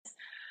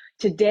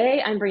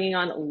Today, I'm bringing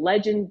on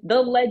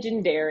the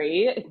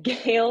legendary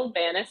Gail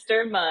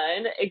Bannister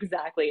Munn.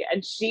 Exactly.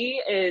 And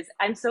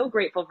I'm so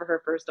grateful for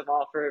her, first of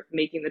all, for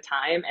making the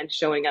time and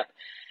showing up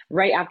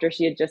right after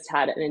she had just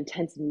had an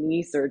intense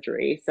knee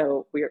surgery.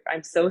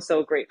 I'm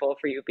so grateful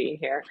for you being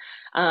here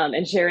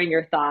and sharing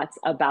your thoughts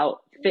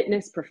about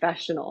fitness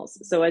professionals.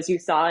 So as you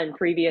saw in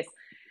previous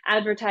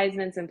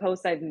advertisements and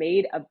posts I've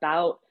made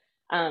about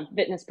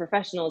fitness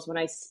professionals, when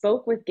I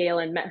spoke with Gail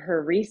and met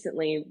her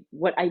recently,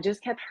 what I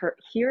just kept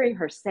hearing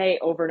her say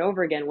over and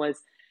over again was,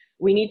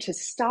 we need to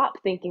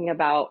stop thinking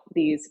about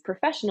these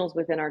professionals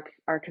within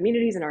our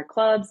communities and our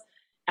clubs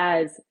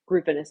as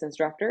group fitness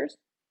instructors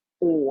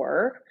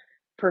or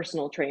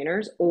personal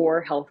trainers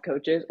or health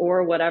coaches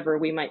or whatever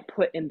we might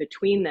put in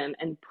between them,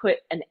 and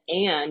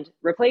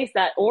replace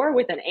that or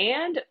with an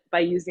and by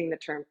using the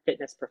term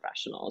fitness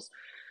professionals.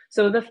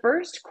 So the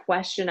first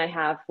question I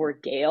have for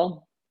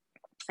Gail,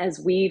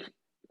 as we've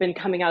been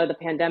coming out of the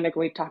pandemic,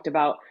 we've talked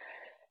about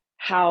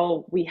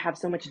how we have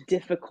so much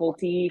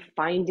difficulty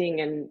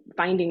finding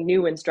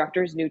new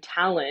instructors, new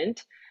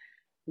talent.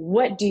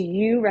 What do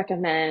you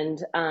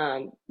recommend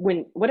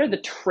what are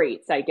the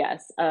traits, I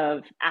guess,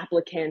 of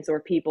applicants or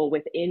people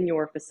within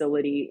your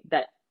facility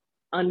that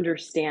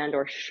understand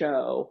or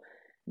show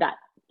that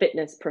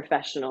fitness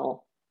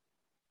professional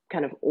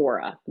kind of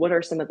aura? What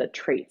are some of the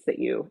traits that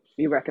you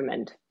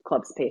recommend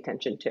clubs pay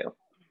attention to?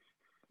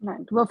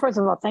 Right. Well, first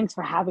of all, thanks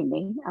for having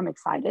me. I'm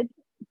excited.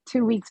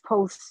 2 weeks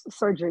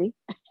post-surgery.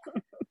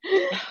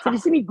 So you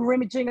see me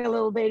grimacing a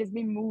little bit. It's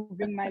me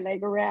moving my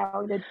leg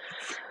around and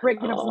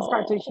breaking up some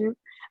scar tissue.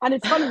 And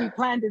it's funny, we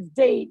planned this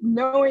date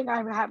knowing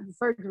I would have the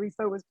surgery,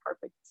 so it was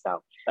perfect.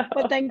 So,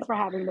 but thanks for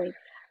having me.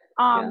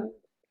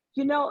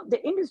 You know,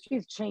 the industry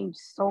has changed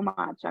so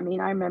much. I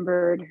mean, I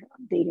remembered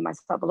dating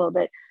myself a little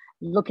bit,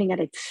 looking at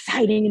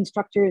exciting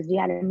instructors, the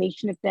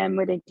animation of them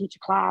when they teach a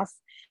class.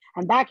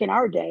 And back in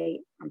our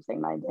day, I'm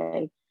saying my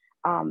day,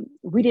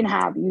 we didn't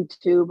have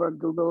YouTube or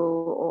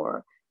Google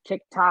or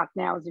TikTok.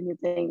 Now is a new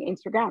thing.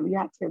 Instagram. You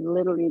have to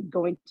literally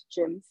go into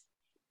gyms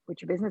with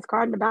your business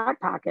card in the back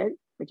pocket,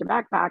 with your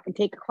backpack, and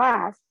take a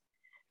class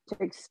to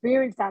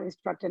experience that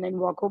instructor, and then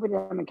walk over to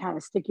them and kind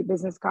of stick your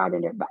business card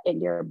in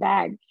their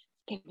bag.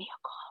 Give me a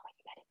call when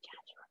you get a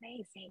job. You're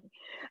amazing.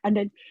 And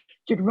then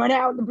you'd run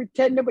out and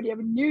pretend nobody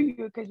ever knew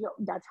you, because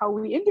that's how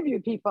we interview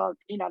people.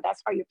 You know,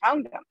 that's how you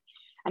found them.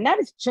 And that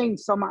has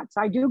changed so much.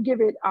 I do give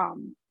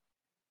YouTube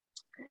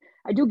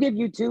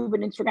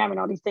and Instagram and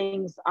all these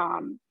things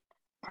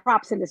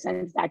props, in the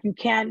sense that you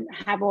can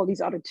have all these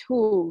other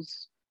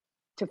tools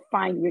to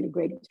find really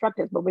great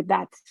instructors. But with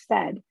that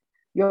said,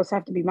 you also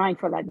have to be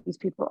mindful that these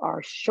people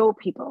are show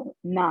people,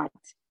 not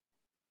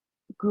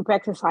group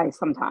exercise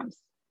sometimes.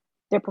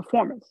 They're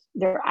performers,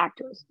 they're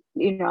actors,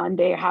 you know, and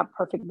they have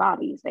perfect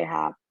bodies, they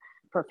have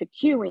perfect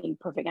cueing,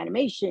 perfect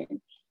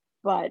animation,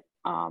 but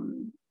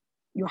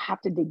you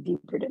have to dig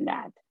deeper than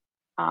that.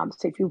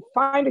 So if you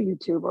find a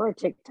YouTube or a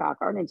TikTok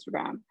or an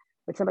Instagram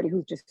with somebody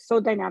who's just so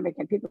dynamic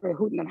and people are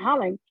hooting and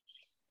hollering,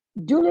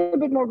 do a little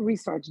bit more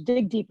research,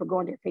 dig deeper, go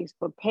on their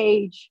Facebook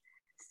page,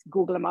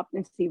 Google them up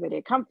and see where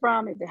they come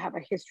from, if they have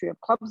a history of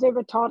clubs they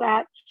were taught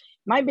at.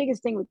 My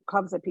biggest thing with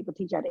clubs that people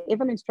teach at, if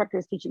an instructor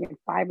is teaching in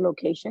 5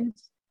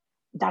 locations,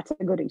 that's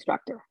a good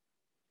instructor.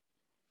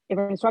 If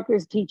an instructor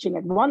is teaching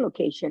at 1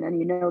 location and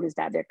you notice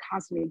that they're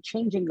constantly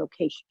changing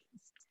locations,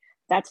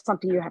 that's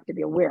something you have to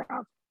be aware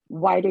of,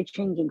 why they're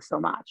changing so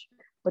much.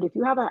 But if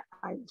you have an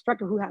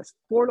instructor who has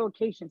 4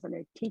 locations and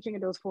they're teaching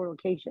in those 4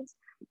 locations,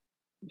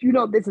 you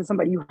know this is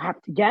somebody you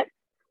have to get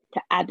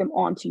to add them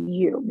on to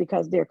you,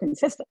 because they're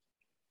consistent.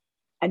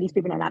 And these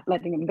people are not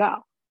letting them go.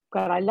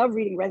 God, I love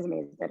reading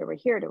resumes that over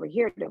here, over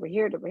here, over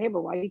here, over here,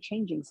 but why are you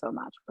changing so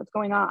much? What's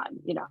going on?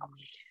 You know.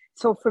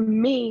 So for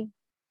me,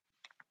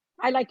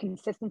 I like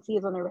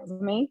consistencies on a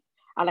resume.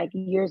 I like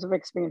years of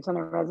experience on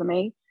a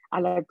resume. I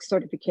like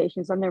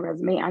certifications on their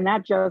resume. I'm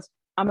not just,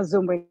 I'm a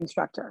Zumba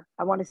instructor.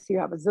 I want to see you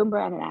have a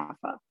Zumba and an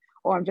AFA,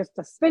 or I'm just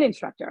a spin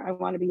instructor. I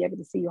want to be able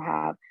to see you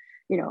have,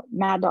 you know,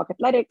 Mad Dog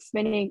Athletics,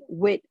 spinning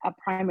with a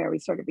primary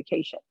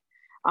certification.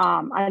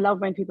 I love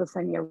when people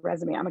send me a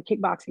resume. I'm a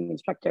kickboxing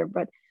instructor,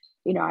 but,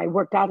 you know, I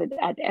worked out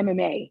at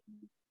MMA,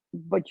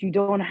 but you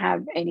don't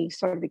have any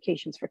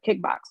certifications for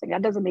kickboxing.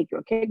 That doesn't make you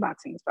a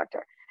kickboxing instructor.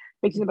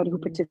 It makes you somebody who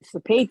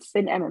participates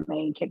in MMA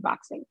and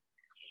kickboxing.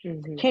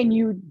 Mm-hmm. Can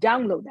you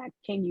download that?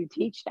 Can you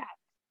teach that?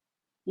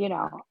 You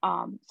know,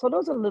 so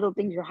those are little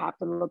things you have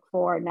to look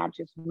for, not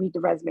just read the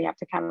resume. You have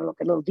to kind of look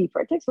a little deeper.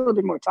 It takes a little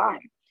bit more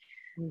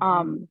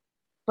time,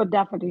 but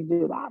definitely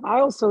do that. I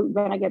also,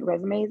 when I get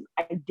resumes,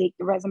 I date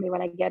the resume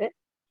when I get it.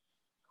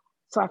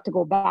 So I have to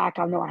go back.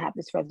 I'll know I have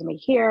this resume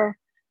here.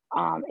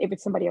 If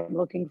it's somebody I'm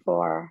looking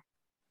for,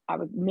 I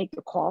would make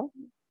the call.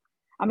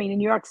 I mean,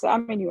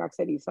 I'm in New York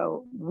City,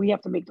 so we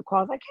have to make the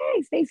calls like,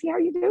 hey, Stacey, how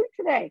are you doing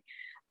today?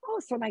 Oh,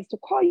 so nice to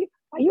call you.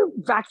 Are you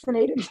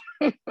vaccinated?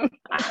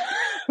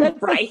 That's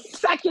right. The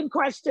second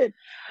question.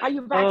 Are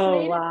you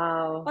vaccinated? Oh,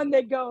 wow. And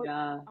they go,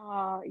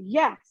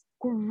 yes.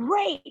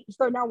 great.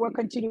 So now we'll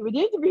continue with the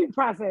interviewing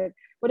process.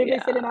 But if they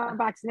say they're not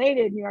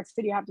vaccinated in New York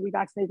City, you have to be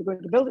vaccinated to go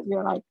to the building.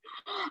 You're like,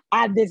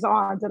 add this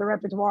on to the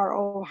repertoire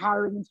of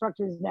hiring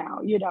instructors now,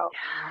 you know.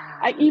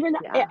 Even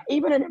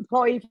an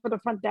employee for the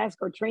front desk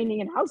or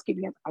training and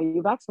housekeeping, are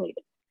you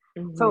vaccinated?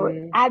 Mm-hmm.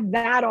 So add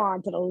that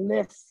on to the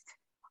list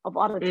of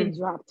other things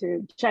you have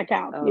to check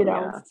out, you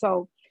know.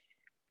 So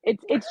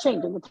it's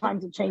changing. The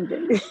times are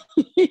changing.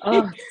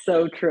 Oh,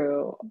 so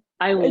true.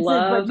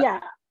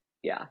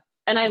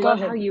 And I love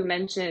how you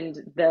mentioned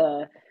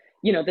the,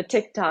 you know, the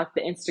TikTok,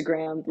 the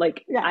Instagram.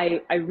 Like,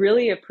 I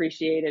really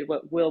appreciated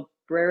what Will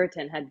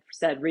Brereton had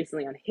said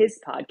recently on his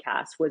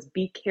podcast was,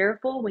 be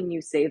careful when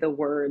you say the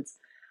words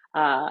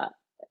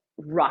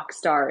rock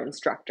star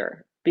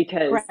instructor,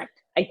 because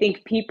I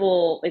think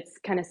people, it's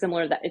kind of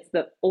similar, that it's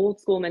the old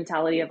school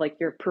mentality of like,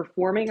 you're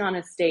performing on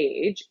a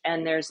stage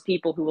and there's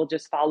people who will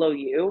just follow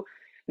you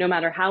no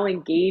matter how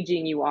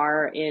engaging you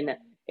are in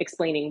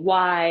explaining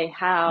why,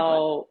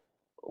 how,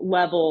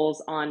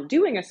 levels on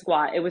doing a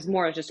squat. It was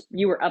more just,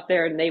 you were up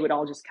there and they would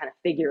all just kind of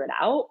figure it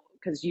out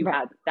because you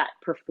had that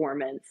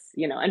performance,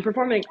 you know, and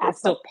performing is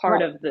still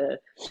part of the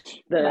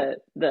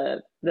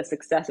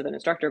success of an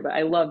instructor. But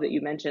I love that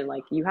you mentioned,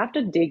 like, you have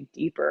to dig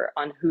deeper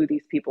on who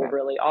these people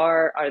really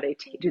are. Are they,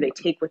 do they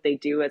take what they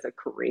do as a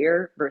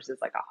career versus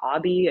like a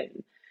hobby?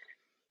 And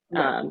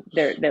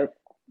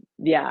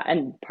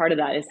and part of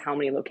that is how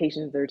many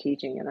locations they're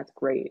teaching, and that's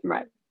great.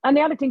 Right. And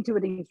the other thing too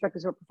with the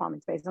instructors who are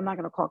performance-based, I'm not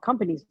going to call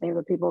companies names,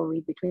 but people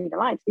read between the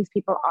lines. These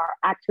people are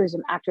actors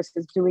and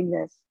actresses doing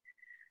this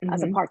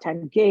as a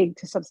part-time gig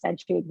to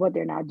substantiate what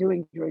they're now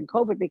doing during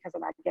COVID, because they're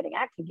not getting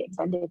acting gigs,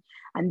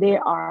 and they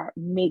are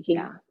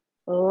making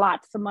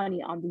lots of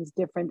money on these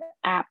different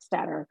apps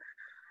that are,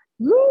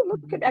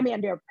 look at, I mean,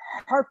 and they're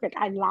perfect.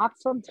 I laugh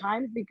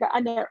sometimes because,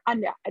 and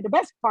the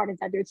best part is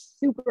that they're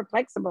super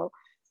flexible.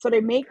 So they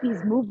make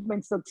these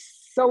movements look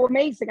so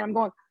amazing. I'm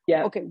going,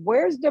 okay,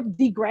 where's the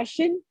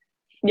digression?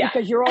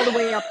 Because you're all the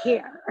way up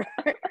here.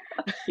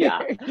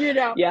 You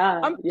know,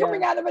 I'm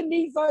coming out of a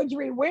knee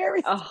surgery. Where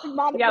is the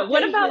modification?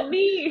 What about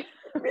me?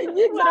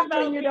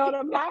 Exactly, you know, and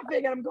I'm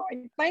laughing and I'm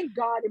going, thank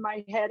God, in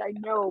my head, I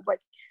know, but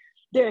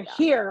they're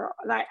here.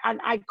 Like, and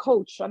I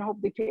coach, and I hope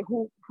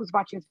who's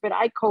watching this, but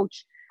I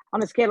coach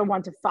on a scale of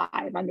 1 to 5.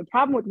 And the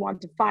problem with 1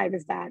 to 5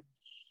 is that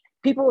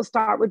people will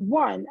start with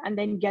 1 and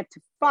then get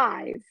to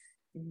 5.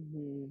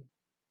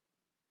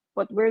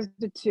 But where's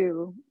the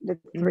 2, the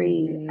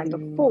 3, and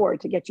the 4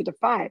 to get you to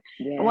 5?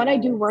 And when I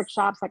do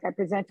workshops, like I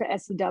present for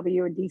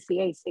SCW and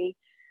DCAC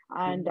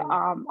and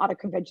other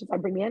conventions I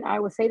bring in, I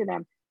will say to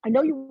them, I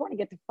know you want to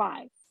get to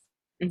 5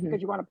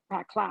 because you want to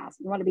pack class,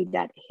 you want to be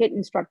that hit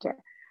instructor,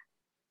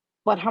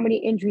 but how many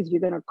injuries are you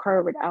going to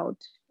occur without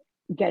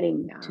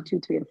getting to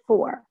 2, 3, and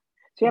 4?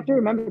 So you have to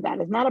remember that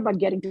it's not about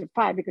getting to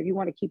 5 because you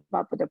want to keep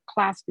up with the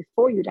class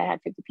before you that had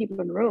 50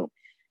 people in the room.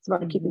 It's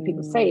about keeping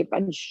people safe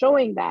and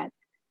showing that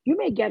you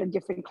may get a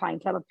different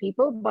clientele of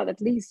people, but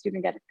at least you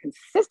can get a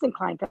consistent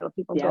clientele of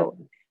people. Go,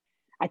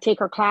 I take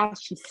her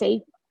class, she's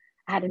safe.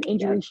 I had an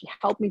injury, she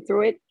helped me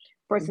through it,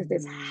 versus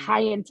this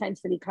high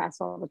intensity class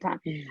all the time.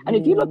 And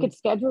if you look at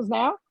schedules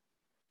now,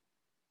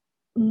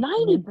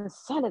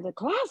 90% of the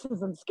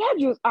classes and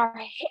schedules are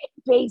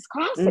hit-based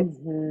classes.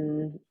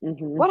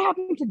 What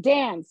happened to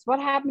dance? What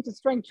happened to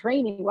strength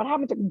training? What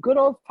happened to good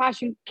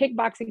old-fashioned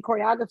kickboxing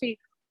choreography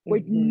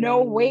with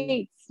no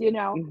weights, you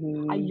know,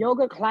 a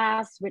yoga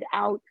class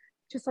without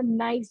just a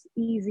nice,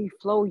 easy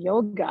flow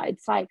yoga.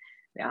 It's like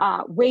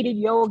weighted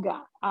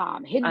yoga,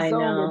 hidden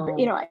zone,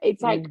 you know,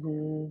 it's like,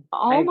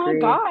 oh my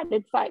God,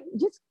 it's like,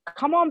 just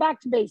come on back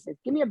to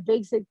basics. Give me a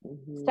basic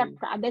step.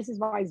 And this is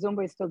why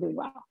Zumba is still doing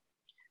well,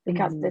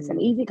 because it's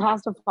an easy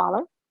class to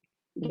follow.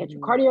 You get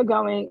your cardio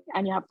going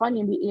and you have fun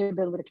and you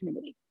build with a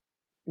community.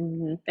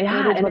 And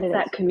it's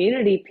that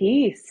community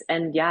piece.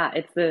 And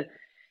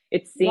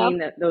it's seeing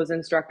that those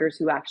instructors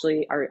who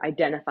actually are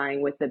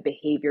identifying with the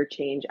behavior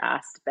change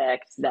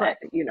aspect that,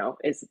 you know,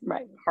 is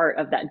part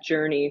of that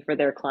journey for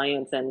their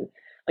clients. And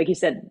like you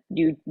said,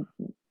 you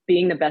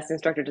being the best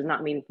instructor does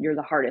not mean you're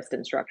the hardest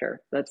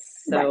instructor.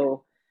 That's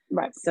so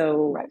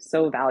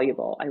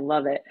valuable. I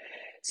love it.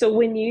 So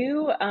when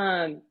you,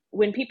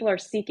 when people are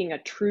seeking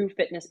a true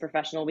fitness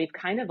professional, we've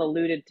kind of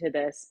alluded to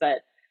this, but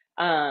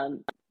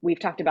we've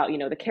talked about, you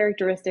know, the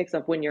characteristics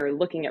of when you're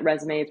looking at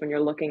resumes, when you're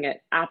looking at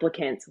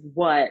applicants,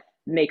 what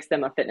makes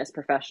them a fitness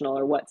professional,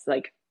 or what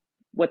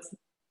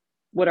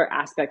are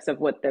aspects of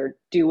what they're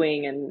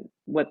doing and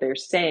what they're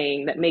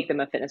saying that make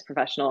them a fitness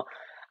professional.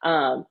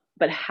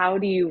 But how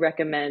do you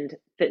recommend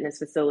fitness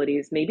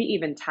facilities maybe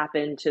even tap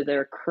into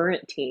their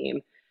current team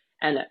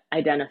and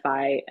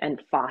identify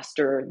and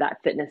foster that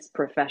fitness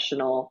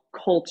professional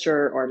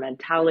culture or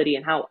mentality,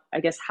 and how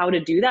to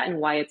do that and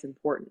why it's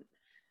important?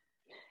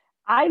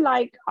 I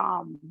like,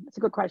 it's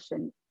a good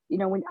question. You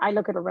know, when I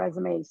look at a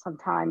resume,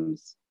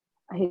 sometimes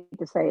I hate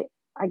to say,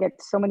 I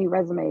get so many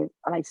resumes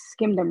and I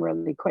skim them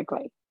really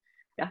quickly.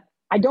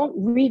 I don't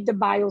read the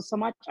bio so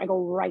much. I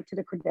go right to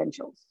the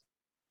credentials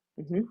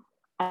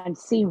and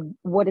see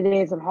what it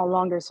is and how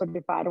long they're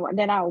certified. And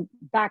then I'll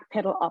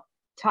backpedal up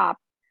top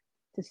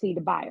to see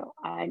the bio.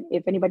 And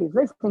if anybody's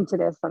listening to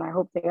this, and I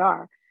hope they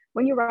are,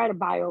 when you write a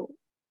bio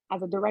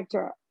as a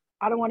director,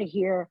 I don't want to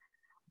hear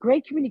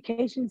great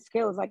communication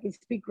skills. I can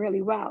speak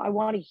really well. I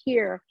want to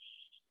hear,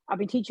 I've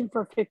been teaching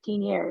for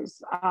 15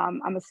 years.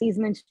 I'm a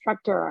seasoned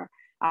instructor.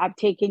 I've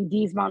taken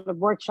these amount of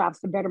workshops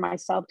to better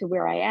myself to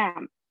where I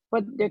am.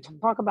 But they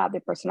talk about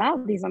their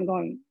personalities. I'm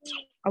going,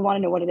 I want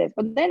to know what it is.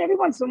 But then every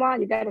once in a while,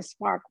 you got a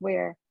spark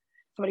where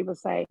somebody will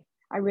say,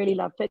 I really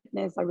love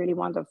fitness. I really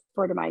want to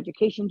further my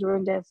education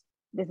during this.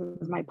 This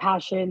is my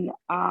passion.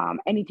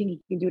 Anything you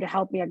can do to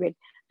help me,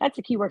 that's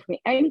a key word for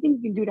me. Anything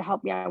you can do to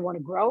help me, I want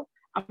to grow.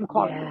 I'm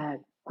calling you.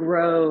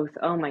 Growth.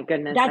 Oh my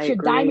goodness. That's I your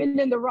agree. diamond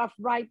in the rough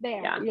right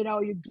there. Yeah. You know,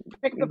 you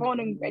pick the phone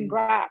and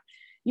grab,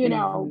 you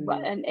know,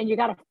 but and you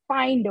got to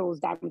find those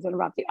diamonds in the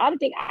rough. The other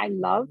thing I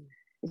love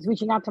is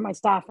reaching out to my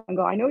staff and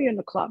go, I know you're in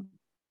the club.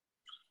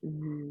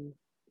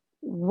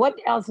 What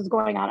else is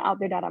going on out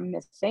there that I'm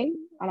missing?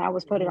 And I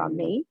always put it on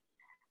me.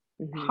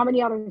 How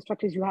many other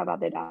instructors you have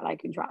out there that I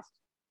can trust,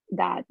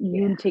 that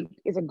you think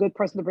is a good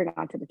person to bring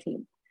onto the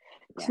team?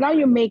 So now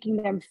you're making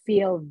them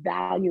feel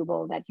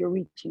valuable, that you're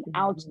reaching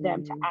out to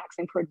them to ask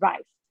them for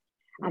advice,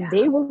 and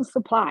they will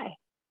supply,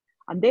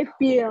 and they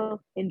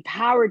feel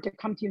empowered to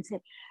come to you and say,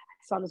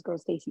 I saw this girl,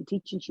 Stacy,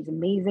 teaching. She's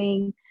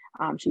amazing.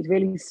 She's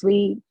really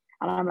sweet.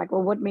 And I'm like,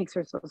 well, what makes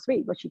her so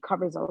sweet? Well, she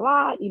covers a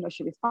lot. You know,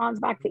 she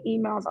responds back to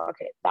emails.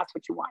 Okay, that's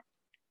what you want.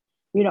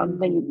 You know,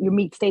 then you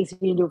meet Stacy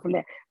and you do it from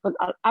there. But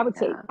I would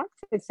say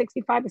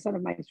 65%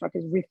 of my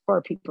instructors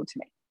refer people to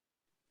me.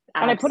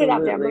 And I put it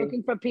out there. I'm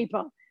looking for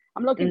people.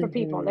 I'm looking for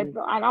people.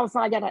 And also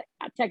I get a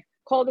text,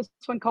 call this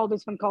one, call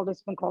this one, call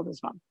this one, call this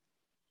one.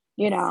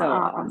 You know, so,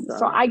 awesome.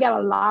 So I get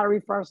a lot of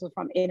referrals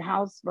from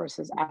in-house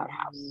versus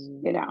out-house,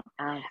 you know.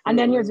 Absolutely. And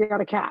then here's the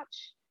other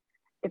catch.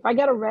 If I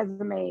get a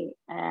resume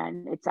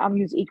and I'll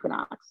use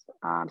Equinox.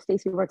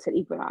 Stacy works at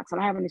Equinox,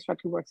 and I have an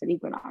instructor who works at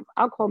Equinox.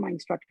 I'll call my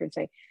instructor and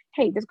say,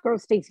 hey, this girl,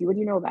 Stacy, what do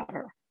you know about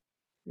her?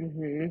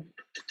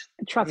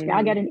 Trust me,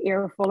 I get an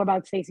earful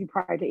about Stacy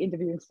prior to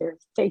interviewing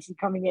Stacy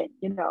coming in,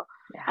 you know.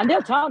 And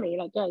they'll tell me,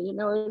 like, yeah, you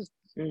know,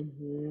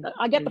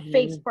 I get the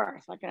face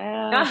first. Like,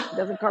 she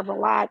doesn't cover a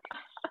lot.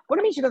 What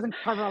do you mean she doesn't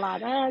cover a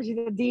lot? She's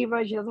a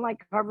diva. She doesn't like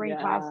covering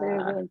classes,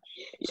 and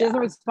she doesn't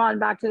respond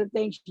back to the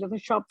things. She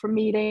doesn't show up for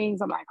meetings.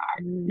 I'm like, all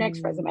right,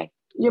 next resume.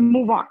 You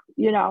move on,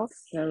 you know?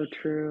 So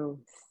true.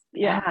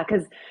 Yeah,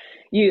 because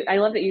I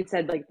love that you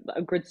said like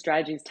a good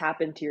strategy is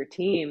tap into your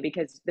team,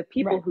 because the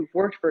people who've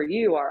worked for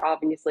you are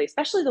obviously,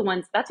 especially the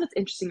ones, that's what's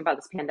interesting about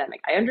this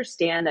pandemic. I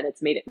understand that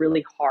it's made it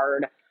really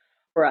hard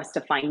for us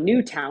to find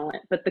new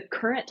talent, but the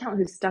current talent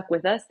who's stuck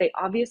with us, they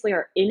obviously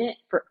are in it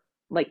for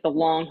like the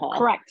long haul.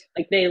 Correct.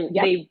 Like they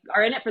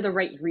are in it for the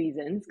right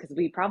reasons, because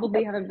we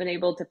probably haven't been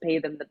able to pay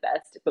them the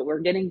best, but we're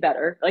getting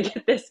better. Like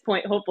at this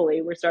point,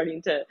 hopefully we're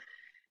starting to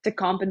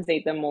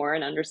compensate them more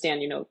and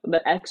understand, you know,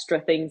 the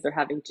extra things they're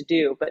having to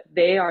do, but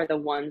they are the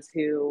ones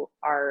who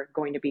are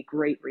going to be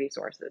great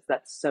resources.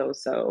 That's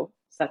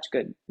such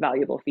good,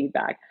 valuable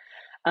feedback.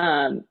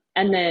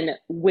 And then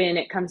when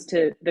it comes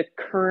to the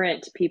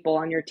current people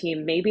on your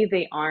team, maybe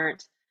they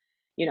aren't,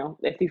 you know,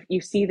 if you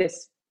see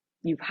this,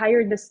 you've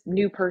hired this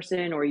new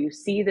person, or you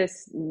see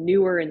this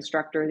newer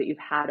instructor that you've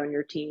had on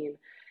your team,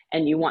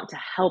 and you want to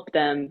help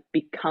them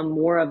become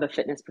more of a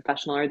fitness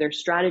professional. Are there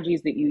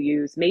strategies that you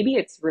use? Maybe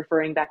it's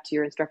referring back to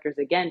your instructors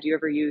again. Do you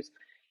ever use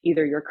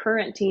either your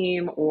current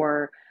team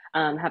or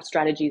have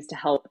strategies to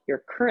help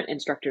your current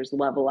instructors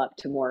level up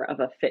to more of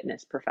a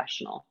fitness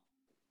professional?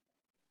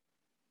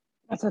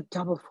 That's a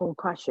double full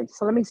question.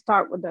 So let me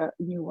start with the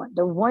new one.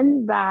 The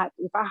one that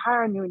if I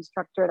hire a new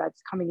instructor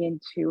that's coming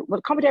into, well,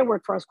 the company I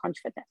work for is Crunch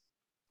Fitness.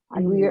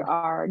 And we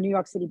are New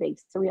York City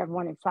based. So we have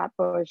one in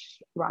Flatbush,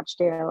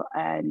 Rochdale,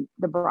 and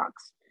the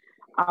Bronx.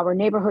 Our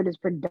neighborhood is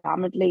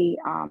predominantly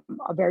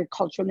a very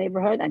cultural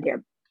neighborhood, and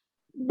they're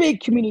big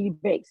community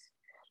based.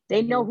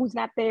 They know who's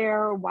not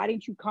there, why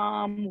didn't you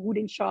come, who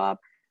didn't show up,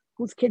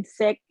 whose kid's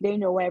sick. They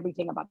know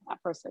everything about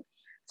that person.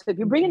 So if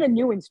you bring in a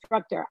new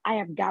instructor, I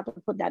have got to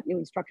put that new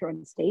instructor on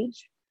the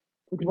stage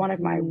with one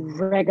of my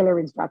regular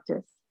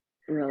instructors.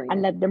 Brilliant.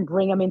 And let them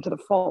bring them into the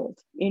fold.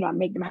 You know,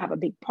 make them have a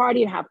big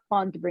party and have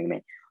fun to bring them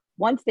in.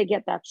 Once they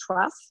get that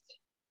trust,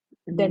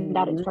 then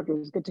that instructor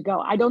is good to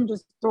go. I don't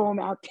just throw them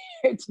out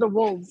there to the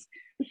wolves,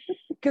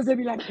 because they'd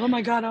be like, oh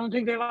my God, I don't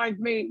think they like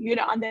me. You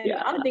know, and then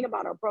the other thing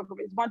about our program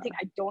is one thing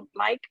I don't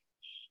like.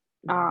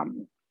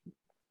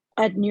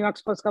 At New York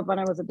Sports Club, when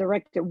I was a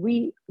director,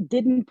 we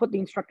didn't put the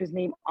instructor's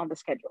name on the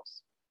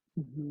schedules.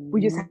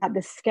 We just had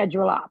the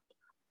schedule up.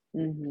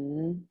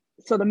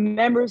 So the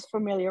members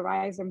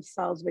familiarize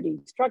themselves with the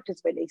instructors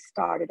when they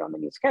started on the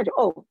new schedule.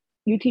 Oh,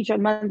 you teach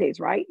on Mondays,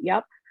 right?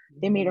 Yep.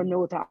 They made a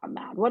note on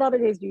that. What other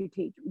days do you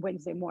teach?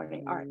 Wednesday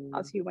morning. All right,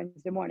 I'll see you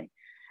Wednesday morning.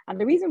 And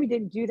the reason we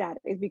didn't do that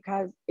is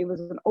because it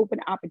was an open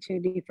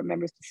opportunity for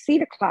members to see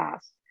the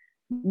class,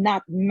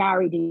 not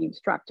marry the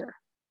instructor.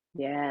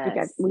 Yes.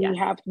 Because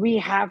we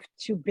have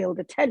to build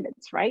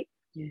attendance, right?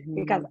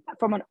 Because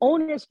from an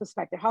owner's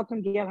perspective, how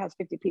come Gail has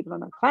 50 people in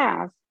the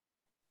class,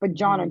 but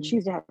John on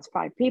Tuesday has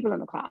 5 people in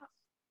the class?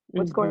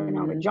 What's going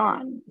on with Mm-hmm.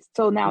 John?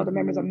 So now the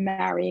members are Mm-hmm.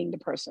 marrying the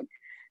person.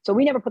 So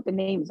we never put the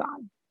names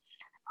on.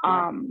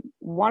 Yeah.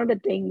 One of the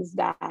things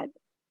that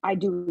I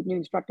do with new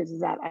instructors is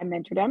that I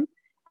mentor them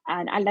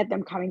and I let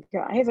them come into,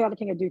 here's the other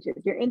thing I do too.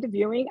 If you're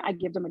interviewing, I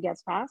give them a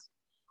guest pass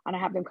and I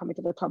have them come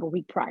into the club a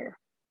week prior.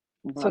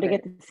 So Love they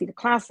get it. to see the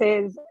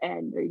classes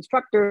and the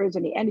instructors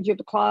and the energy of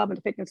the club and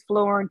the fitness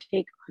floor and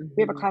we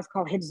have a Mm-hmm. class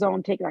called Hit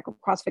Zone, take like a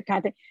CrossFit kind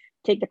of thing,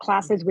 take the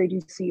classes where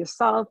you see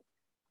yourself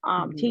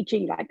Mm-hmm.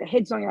 teaching, like the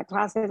Hit Zone, like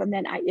classes, and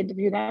then I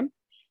interview them.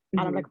 And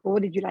I'm Mm-hmm. like, well,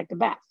 what did you like the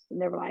best?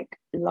 And they were like,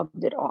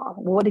 loved it all.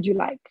 Well, what did you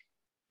like?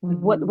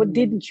 What Mm-hmm.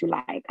 didn't you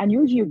like? And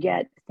usually you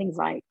get things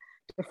like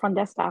the front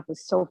desk staff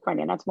is so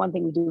friendly. And that's one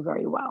thing we do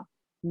very well.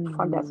 The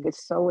front desk Mm-hmm. is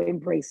so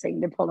embracing.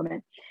 They pull them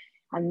in.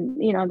 And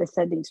they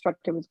said the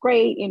instructor was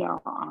great,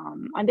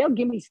 and they'll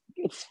give me,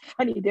 it's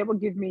funny, they will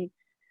give me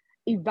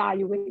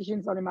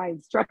evaluations on my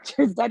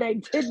instructors that I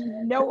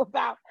didn't know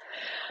about.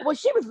 Well,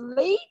 she was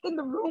late in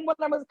the room when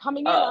I was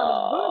coming in. I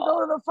was going to Oh,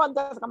 go to the front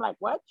desk. I'm like,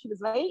 what? She was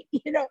late?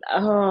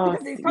 oh,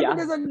 Because the instructor yeah.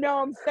 doesn't know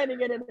I'm sending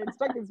it in. The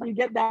instructors, you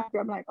get that.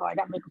 I'm like, oh, I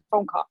got to make a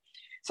phone call.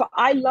 So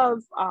I love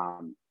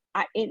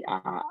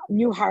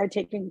new hire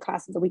taking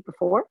classes a week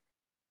before.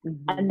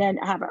 And Mm-hmm. then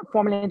I have a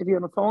formal interview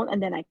on the phone.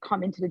 And then I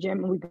come into the gym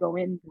and we go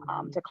in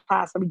Mm-hmm. to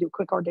class and we do a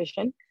quick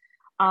audition.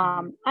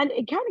 And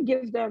it kind of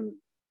gives them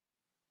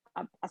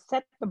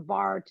set the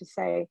bar to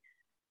say,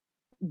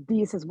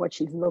 this is what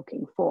she's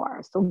looking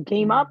for. So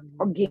game up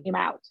or Mm-hmm. game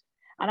out.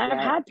 And I've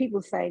Yeah. had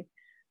people say,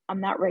 I'm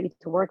not ready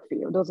to work for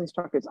you. Those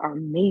instructors are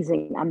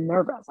amazing. I'm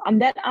nervous.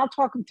 And then I'll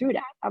talk them through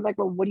that. I'm like,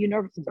 well, what are you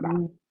nervous about?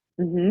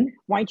 Mm-hmm. Mm-hmm.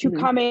 Why don't you Mm-hmm.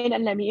 come in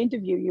and let me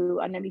interview you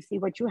and let me see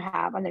what you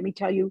have and let me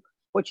tell you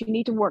what you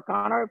need to work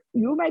on, or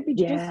you might be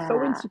just so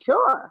Yeah.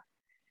 insecure.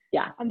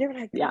 Yeah. And they're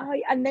like, Yeah. oh,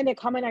 and then they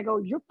come in, I go,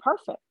 you're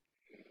perfect.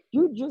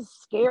 You're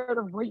just scared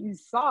of what you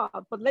saw,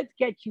 but let's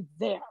get you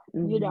there.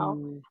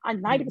 Mm-hmm.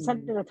 And 90%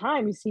 Mm-hmm. of the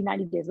time, you see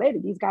 90 days later,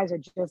 these guys are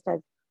just as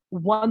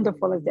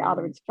wonderful as the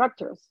other Mm-hmm.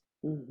 instructors.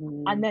 And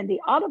Mm-hmm. then the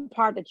other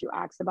part that you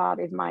asked about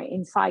is my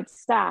inside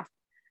staff.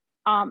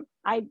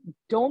 I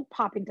don't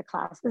pop into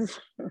classes.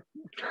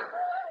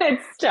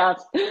 It's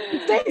tough.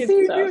 Stacey, It's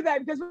you tough. knew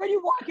that because when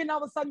you walk in,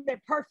 all of a sudden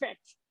they're perfect.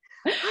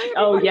 Hi,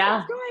 Oh, everybody, what's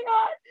yeah. going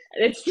on?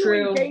 The It's queuing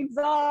true. game's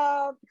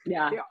up.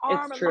 Yeah. Their It's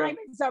arm true.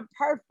 alignments are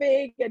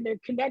perfect and they're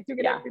connecting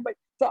with Yeah. everybody.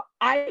 So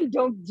I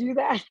don't do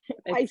that.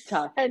 I It's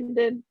tough. send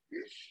in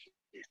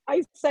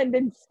I send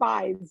in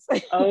spies.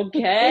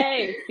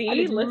 Okay. And See,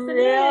 it's listen in.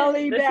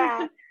 really This is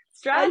bad.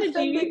 I send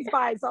strategy. in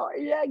spies. So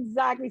yeah,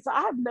 exactly. So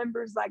I have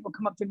members like will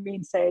come up to me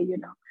and say,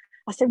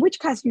 I said, which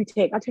class do you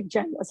take? I'll take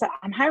gender. I said,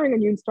 I'm hiring a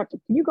new instructor.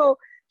 Can you go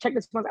check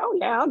this one? Oh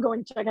yeah, I'll go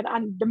and check it.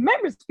 And the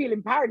members feel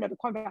empowered at the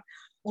point.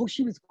 Oh,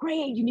 she was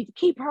great. You need to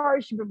keep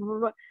her. She blah, blah,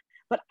 blah.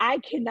 But I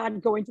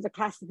cannot go into the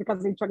classes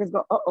because the instructors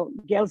go, oh,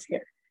 Gail's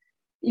here.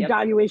 Yep.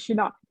 Evaluation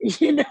up, and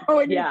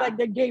it's Yeah. like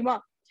the game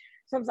up.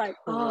 So I was like,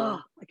 Totally.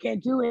 I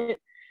can't do it.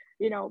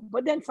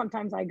 But then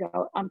sometimes I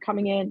go, I'm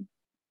coming in,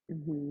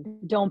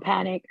 Mm-hmm. don't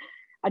panic.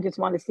 I just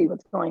want to see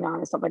what's going on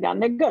and stuff like that.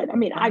 And they're good. I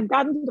mean, Yeah. I've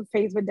gotten to the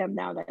phase with them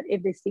now that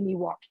if they see me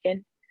walk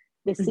in,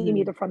 they see me Mm-hmm.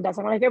 at the front desk.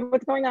 I'm like, hey,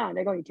 what's going on?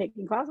 They go, you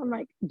taking class? I'm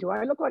like, do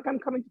I look like I'm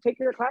coming to take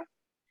your class?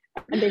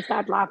 And they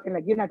start laughing,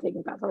 like, you're not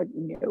taking class. I'm like,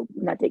 no,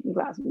 I'm not taking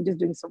class. I'm just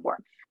doing some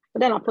work.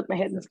 But then I'll put my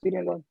head in the studio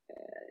and go,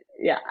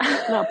 Yeah.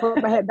 and I'll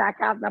put my head back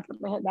out and I'll put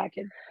my head back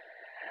in.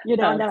 And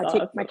then That's I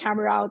take my awesome.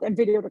 camera out and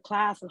video the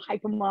class and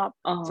hype them up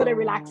so they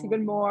relax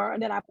even Oh, more.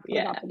 And then I put it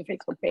yeah. up on the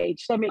Facebook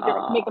page so make them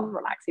Oh,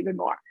 relax even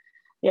more.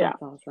 that's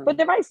But awesome.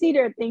 if I see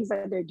there are things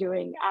that they're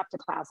doing after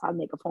class, I'll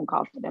make a phone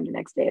call to them the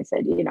next day and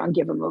said, and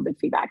give them a little bit of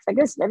feedback. It's like,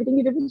 listen, everything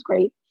you did was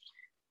great,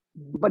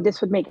 but Mm-hmm.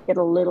 this would make it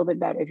a little bit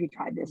better if you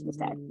tried this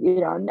instead.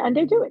 And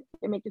they Mm-hmm. do it.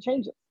 They make the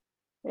changes.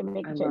 They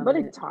make I the change, love but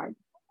it. it's hard.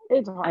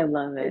 It's I hard.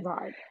 love it. It's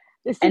hard.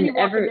 They see me And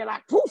walking, they're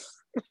like, poof.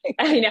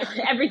 I know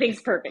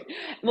everything's perfect.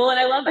 Well, and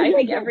I love, I Yeah,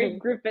 think every exactly.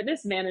 group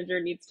fitness manager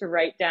needs to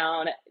write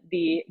down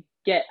the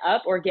get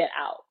up or get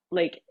out.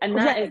 Like, and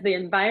that is Right. the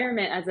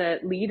environment as a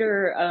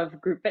leader of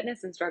group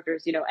fitness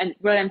instructors, and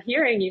what I'm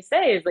hearing you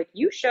say is like,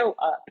 you show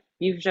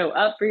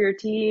up for your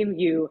team,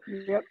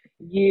 Yep.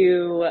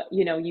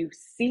 you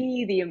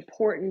see the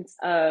importance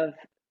of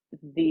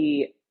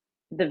the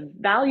the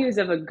values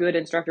of a good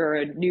instructor or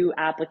a new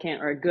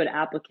applicant or a good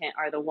applicant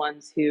are the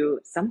ones who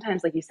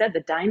sometimes, like you said,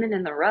 the diamond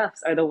in the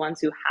roughs are the ones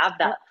who have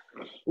that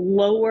Yep.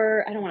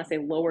 lower, I don't want to say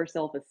lower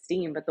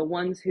self-esteem, but the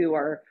ones who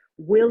are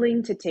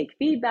willing to take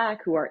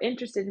feedback, who are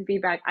interested in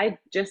feedback. I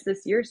just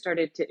this year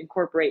started to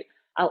incorporate,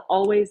 I'll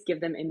always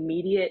give them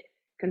immediate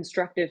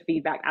constructive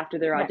feedback after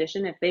their Right.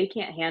 audition. If they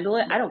can't handle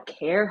it, I Right. don't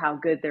care how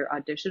good their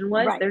audition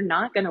was, Right. they're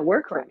not going to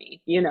work for Correct.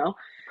 me.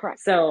 Correct.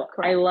 So I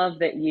Correct. love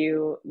that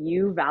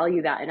you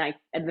value that,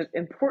 and the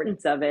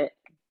importance of it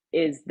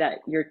is that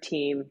your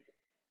team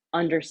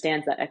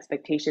understands that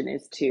expectation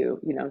is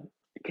to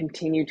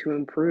continue to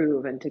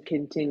improve and to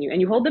continue, and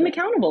you hold them Yep.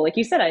 accountable. Like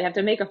you said, I have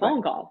to make a Right.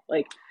 phone call.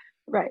 Like,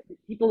 Right.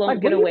 people Like, don't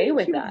what get do you away mean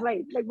with she was that.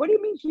 late? Like, what do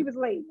you mean she was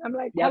late? I'm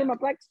like, call Yep. him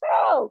up, like,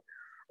 so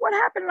what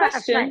happened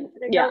last night?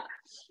 Question. Yeah.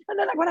 And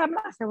they're like, what happened?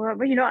 I said,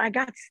 well, you know, I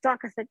got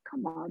stuck. I said,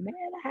 come on, man.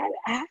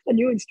 I had a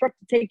new instructor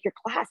take your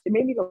class. It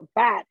made me go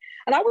bad.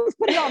 And I always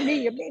put it on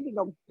me. It made me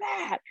go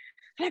bad.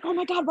 They're like, oh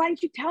my God, why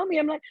didn't you tell me?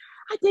 I'm like,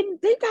 I didn't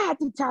think I had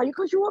to tell you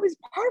because you're always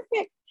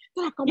perfect.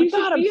 They're like, oh my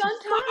God, I'm so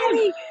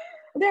sorry.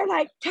 They're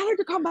like, tell her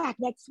to come back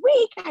next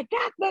week. I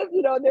got them.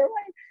 You know, they're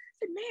like,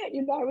 I said, man,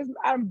 you know,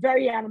 I'm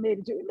very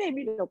animated too. It made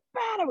me feel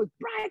bad. I was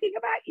bragging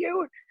about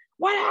you.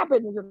 What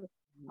happened?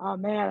 Oh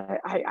man,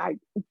 I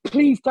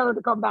please tell her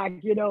to come back,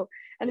 you know.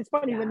 And it's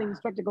funny when the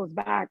instructor goes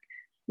back,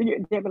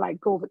 they were like,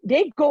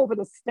 they go over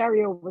the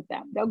stereo with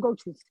them. They'll go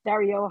to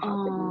stereo,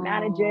 how to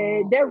manage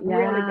it. They're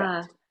really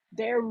good.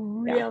 They're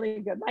really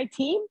good. My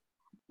team,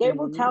 they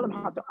will tell them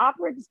how to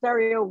operate the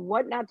stereo,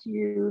 what not to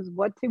use,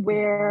 what to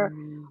wear,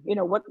 you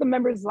know, what the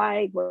members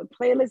like, what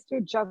playlist to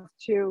adjust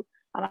to.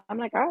 And I'm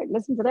like, all right,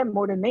 listen to them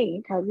more than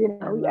me, because you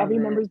know every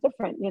member's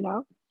different, you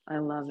know. I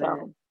love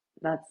it.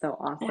 That's so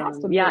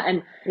awesome.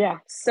 Yeah.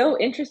 So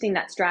interesting,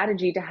 that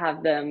strategy to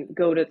have them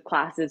go to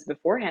classes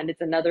beforehand.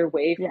 It's another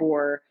way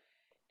for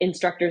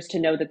instructors to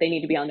know that they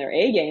need to be on their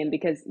A game,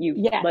 because you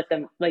let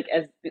them, like,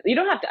 as you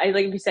don't have to,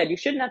 like you said, you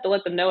shouldn't have to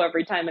let them know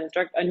every time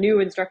a new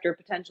instructor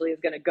potentially is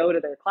going to go to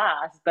their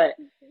class, but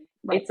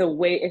it's a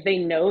way, if they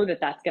know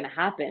that that's going to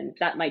happen,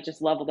 that might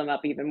just level them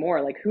up even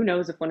more. Like, who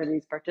knows if one of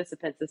these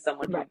participants is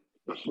someone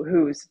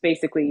who's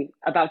basically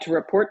about to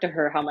report to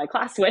her how my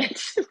class went,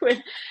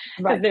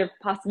 because they're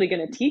possibly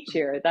going to teach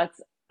here.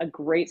 That's a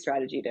great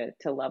strategy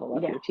to level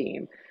up your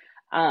team.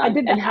 I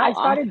did that.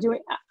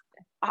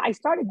 I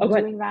started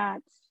doing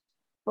that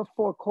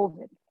before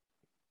COVID.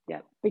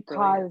 Yeah,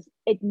 because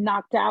it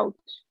knocked out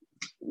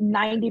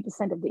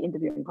 90% of the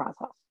interviewing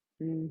process.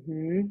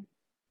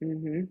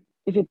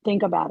 If you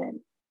think about it,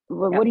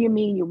 well, what do you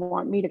mean you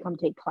want me to come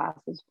take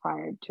classes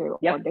prior to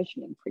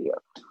auditioning for you?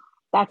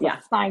 That's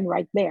a sign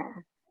right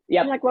there.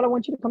 I'm like, well, I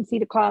want you to come see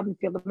the club and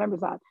feel the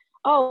members out.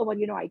 Oh, well,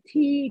 you know, I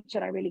teach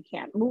and I really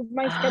can't move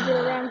my schedule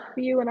around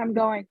for you. And I'm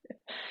going,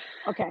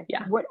 okay,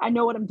 I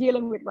know what I'm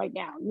dealing with right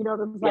now. You know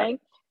what I'm saying?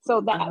 So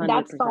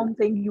that's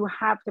something you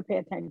have to pay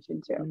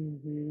attention to.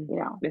 You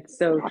know, it's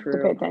so you have true. to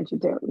pay attention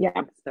to. Yeah,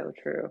 it's so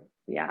true.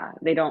 Yeah,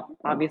 they don't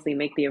obviously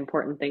make the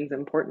important things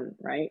important,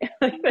 right?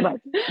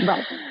 Right.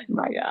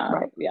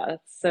 Yeah,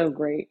 that's so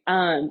great.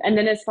 And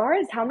then as far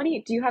as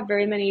do you have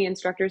very many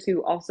instructors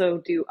who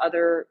also do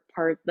other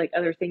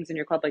things in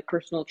your club, like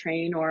personal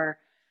train or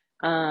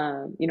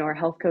you know, or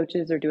health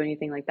coaches, or do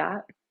anything like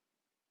that?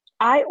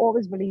 I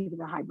always believe in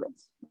the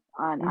hybrids.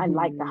 And I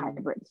like the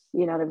hybrids.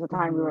 You know, there was a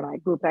time we were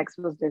like, Group X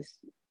was this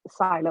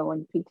silo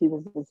and PT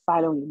was this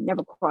silo, and you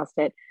never crossed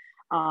it.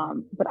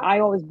 But I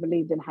always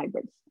believed in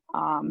hybrids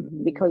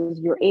because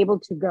you're able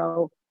to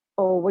go,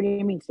 oh, what do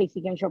you mean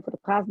Stacey can't show up for the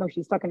class? No,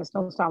 she's stuck in a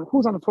snowstorm.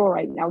 Who's on the floor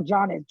right now?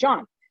 John,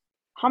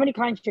 how many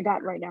clients you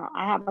got right now?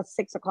 I have a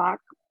 6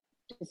 o'clock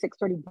to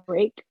 6:30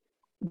 break.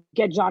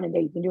 Get John in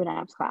there. You can do an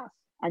abs class.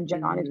 And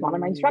John is one of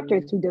my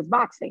instructors who does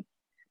boxing.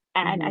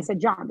 And I said,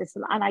 John,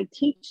 and I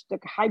teach the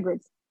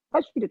hybrids,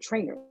 especially the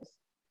trainers.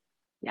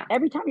 Yeah.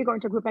 Every time you go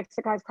into a group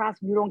exercise class,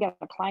 you don't get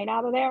a client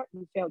out of there,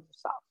 you failed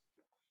yourself.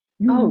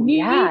 You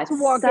need to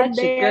walk in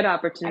there a good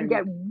opportunity and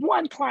get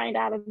one client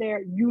out of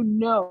there. You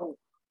know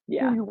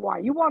who you are.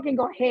 You walk in and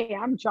go, hey,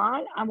 I'm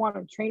John. I'm one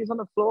of the trainers on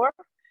the floor.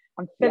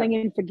 I'm filling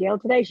in for Gail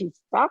today. She's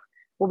stuck.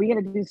 Well, we're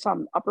going to do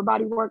some upper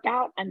body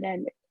workout and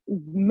then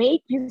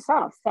make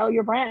yourself, sell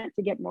your brand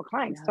to get more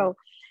clients. So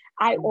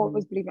I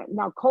always believe that.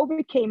 Now,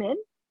 COVID came in.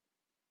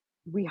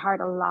 We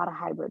hired a lot of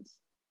hybrids.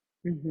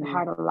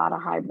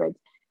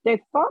 Their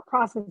thought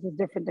process is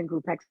different than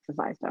group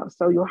exercise though.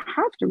 So you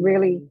have to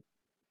really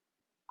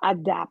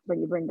adapt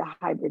when you bring the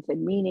hybrids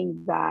in,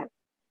 meaning that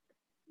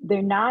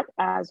they're not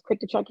as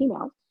quick to check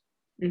emails.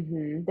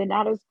 They're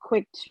not as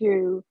quick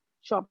to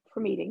show up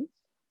for meetings.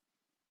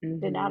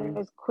 They're not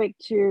as quick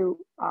to,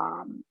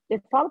 they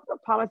follow the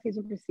policies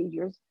and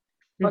procedures,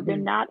 but they're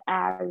not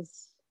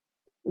as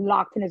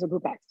locked in as a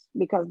group X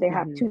because they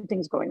have two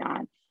things going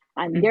on.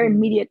 And their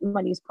immediate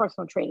money is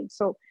personal training.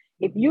 So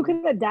if you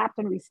can adapt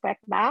and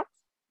respect that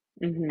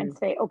and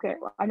say, okay,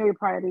 well, I know your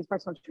priority is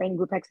personal training,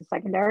 group X is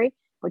secondary,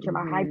 but you're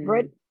my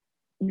hybrid,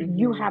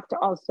 you have to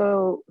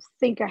also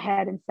think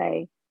ahead and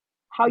say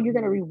how you're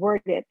going to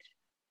reword it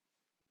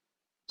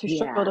to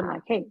show them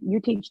like, hey, you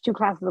teach 2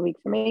 classes a week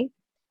for me.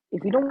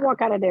 If you don't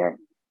walk out of there,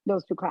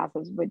 those 2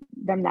 classes with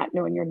them not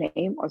knowing your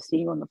name or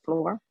seeing you on the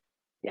floor,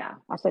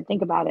 I said,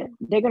 think about it.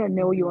 They're going to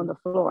know you on the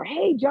floor.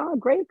 Hey, John,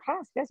 great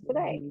class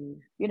yesterday.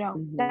 You know,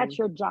 that's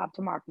your job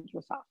to market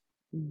yourself.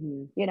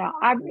 You know,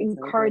 I've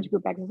encouraged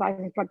group exercise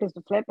instructors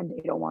to flip and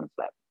they don't want to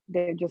flip.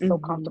 They're just so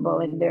comfortable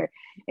in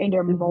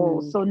their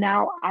mold. So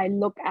now I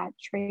look at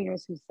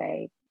trainers who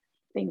say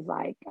things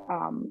like,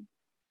 I'm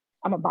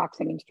a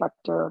boxing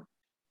instructor.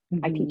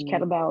 I teach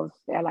kettlebells.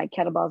 I like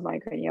kettlebells.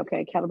 Like,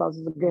 okay, kettlebells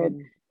is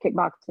good.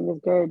 Kickboxing is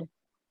good.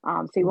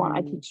 So you want,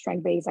 I teach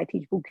strength base, I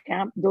teach boot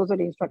camp. Those are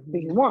the instructors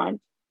you want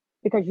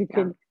because you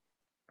can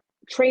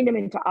train them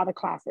into other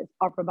classes,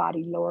 upper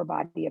body, lower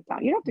body, up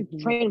down. You don't have to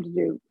train them to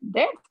do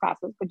dance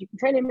classes, but you can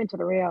train them into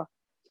the real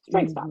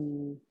strength stuff.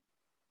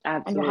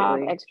 and you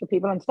have Absolutely. extra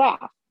people and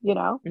staff, you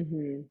know?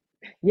 Hmm.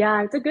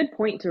 Yeah, it's a good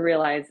point to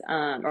realize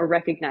or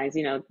recognize,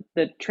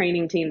 the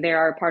training team, they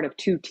are a part of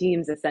two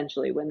teams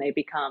essentially when they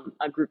become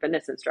a group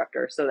fitness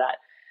instructor. So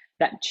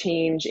that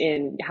change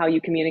in how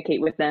you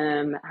communicate with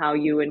them, how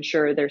you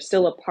ensure they're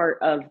still a part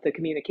of the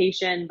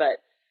communication, but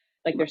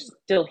like they're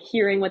still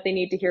hearing what they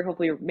need to hear.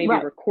 Hopefully, maybe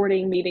Right,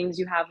 recording meetings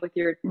you have with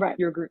your right,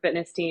 your group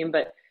fitness team,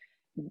 but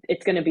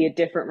it's going to be a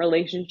different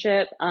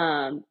relationship.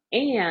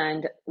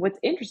 And what's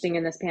interesting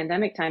in this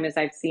pandemic time is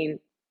I've seen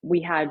we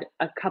had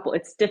a couple,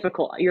 it's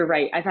difficult. You're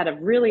right. I've had a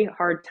really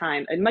hard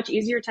time, a much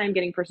easier time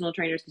getting personal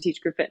trainers to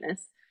teach group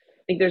fitness.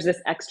 I think there's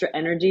this extra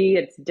energy.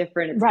 It's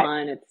different. It's right,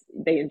 fun.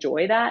 They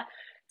enjoy that.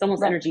 It's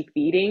almost right, energy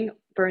feeding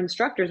for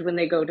instructors when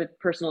they go to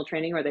personal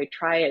training or they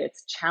try it.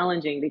 It's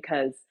challenging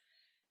because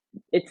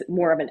it's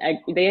more of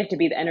they have to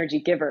be the energy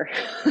giver.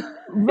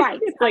 right.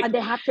 It's like,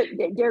 They have to.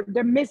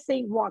 They're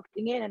missing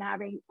walking in and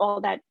having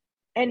all that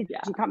energy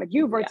yeah, come at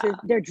you versus yeah.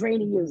 they're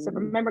draining you. So if a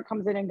Mhm. member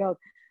comes in and goes,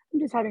 "I'm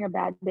just having a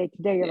bad day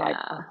today," you're like,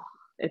 Yeah, "Oh."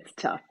 it's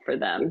tough for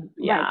them.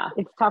 Right. Yeah,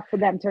 It's tough for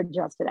them to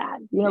adjust to that.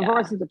 You know, yeah.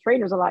 versus the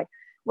trainers are like,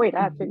 "Wait,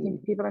 I have 15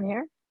 Mhm. people in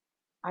here.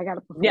 I got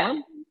to Yeah,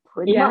 perform."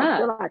 Pretty much. yeah.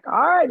 They're like, "All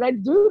right, let's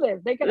do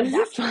this." They can This is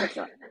adapt fun.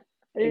 quicker.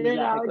 You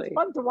know, it's Exactly.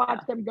 fun to watch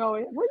Yeah, them go,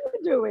 "What are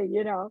you doing?"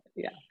 You know.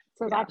 yeah,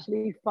 So it's yeah,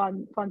 actually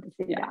fun to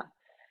see yeah. that.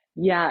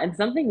 Yeah, and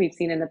something we've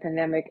seen in the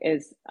pandemic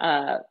is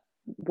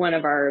one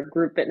of our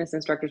group fitness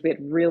instructors, we had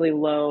really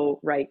low,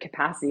 right,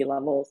 capacity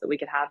levels that we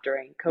could have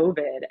during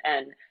COVID.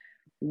 And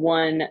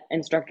one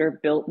instructor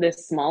built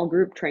this small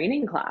group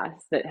training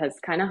class that has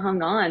kind of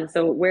hung on.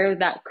 So where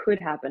that could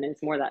happen is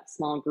more that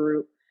small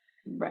group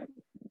Right.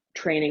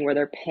 training where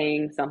they're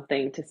paying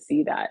something to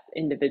see that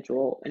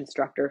individual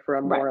instructor for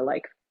Right.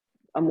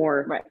 a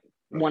more Right.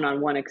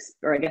 one-on-one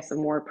or I guess a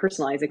more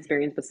personalized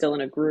experience, but still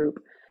in a group.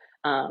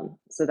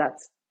 So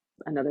that's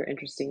another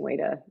interesting way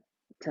to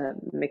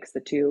mix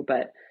the two.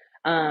 But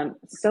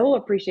so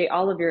appreciate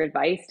all of your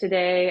advice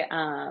today.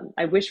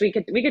 I wish we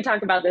could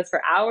talk about this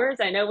for hours.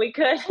 I know we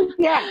could. Oh,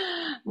 yeah,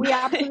 we But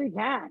absolutely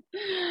can.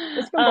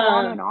 This can go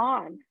on um, and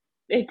on.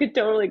 it could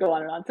totally go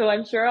on and on. So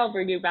I'm sure I'll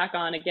bring you back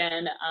on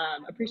again.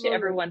 Appreciate Absolutely.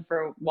 everyone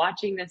for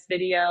watching this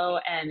video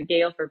and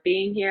Gail for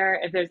being here.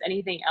 If there's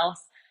anything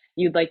else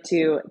you'd like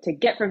to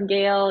get from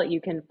Gail, you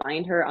can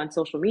find her on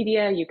social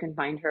media. You can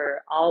find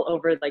her all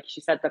over, like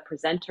she said, the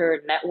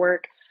presenter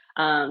network.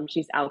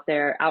 She's out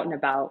there, out and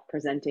about,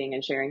 presenting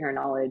and sharing her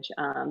knowledge.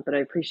 But I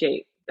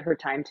appreciate her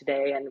time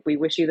today, and we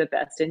wish you the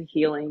best in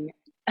healing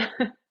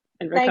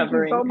and Thank you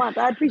recovering. so much.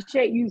 I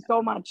appreciate you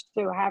so much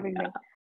too having me.